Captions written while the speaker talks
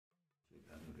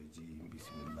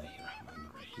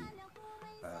Bismillahirrahmanirrahim.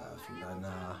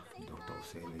 Sunana Dr.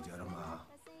 Hussaini Jarma,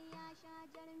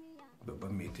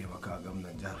 babban mai taimaka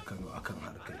gwamnan jihar Kano akan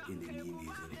harkar ilimi mai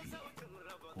zurfi,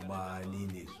 kuma ni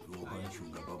ne tsohon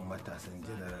shugaban matasan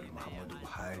General Muhammadu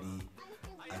Buhari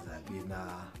a zaɓe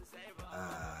na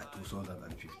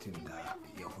 2015 da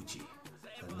ya huce.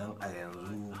 Sannan a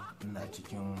yanzu ina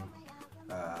cikin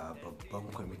babban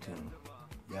kwamitin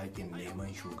yakin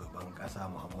neman shugaban ƙasa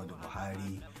Muhammadu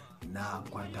Buhari na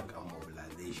contact and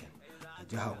mobilization. A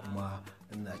jiha kuma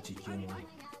ina cikin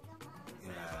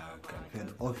campaign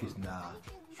office na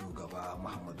shugaba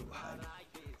Muhammadu Buhari.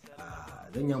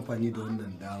 Zan yi amfani da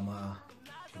wannan dama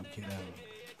in kiran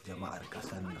jama'ar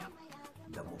ƙasar nan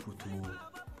da mu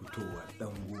fitowar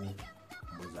dango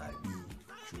mu zaɓi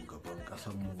shugaban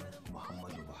ƙasarmu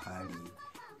Muhammadu Buhari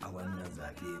a wannan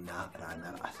zaɓe na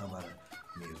ranar Asabar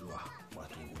mai zuwa,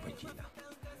 wato gobe kenan.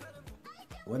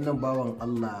 Wannan bawan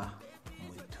Allah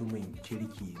mutumin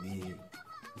kirki ne,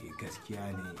 mai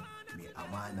gaskiya ne, mai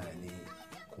amana ne,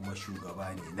 kuma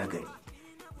shugaba ne nagari.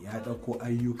 Ya ɗauko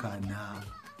ayyuka na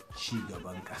ci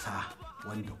gaban ƙasa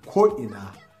wanda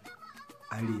ko'ina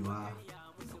arewa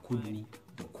da kudu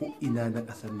da ko'ina na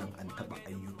ƙasar nan an taɓa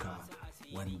ayyuka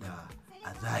wanda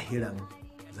a zahiran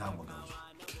za mu gansu.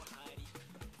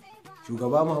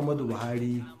 Shugaba Muhammadu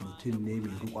Buhari mutum ne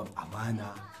mai riƙon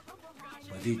amana,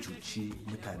 ba zai cuci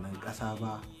mutanen ƙasa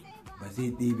ba, ba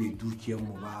zai ɗebe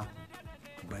dukiyarmu ba,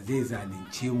 ba zai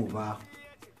zalunce mu ba,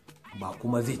 ba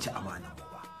kuma zai ci amanarmu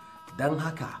ba. Don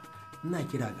haka ina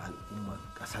kira ga al'ummar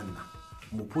ƙasar nan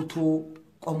mu fito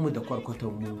kwanmu da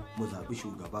kwarkwatonmu mu zaɓi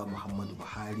shugaba Muhammadu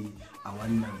Buhari a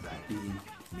wannan zaɓe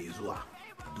mai zuwa,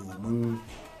 domin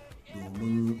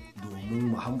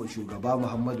shugaba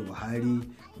Muhammadu Buhari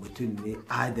mutum ne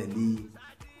adali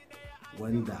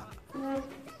wanda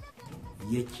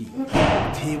yake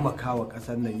taimakawa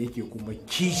ƙasar nan, yake kuma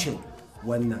kishin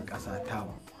wannan ƙasa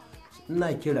tamu.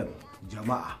 Ina kiran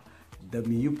jama'a da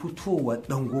mu yi fitowa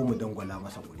dango mu dangwala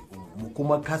masa ƙuri'u, mu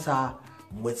kuma kasa,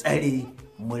 mu tsare,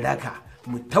 mu raka,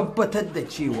 mu tabbatar da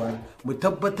cewar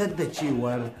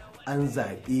an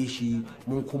zaɓe shi,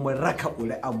 mun kuma raka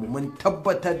ƙuri'anmu, mun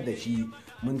tabbatar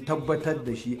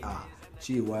da shi a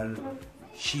cewar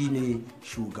shi ne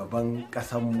shugaban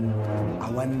ƙasanmu a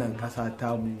wannan ƙasa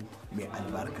tamu mai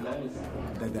albarka.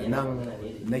 Daga nan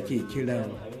nake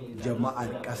kiran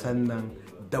jama'ar ƙasar nan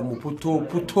da mu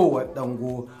fitowar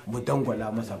dango mu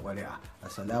dangwala masa ƙuri'a.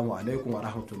 Assalamu alaikum wa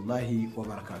rahmatullahi wa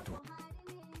barakatuh.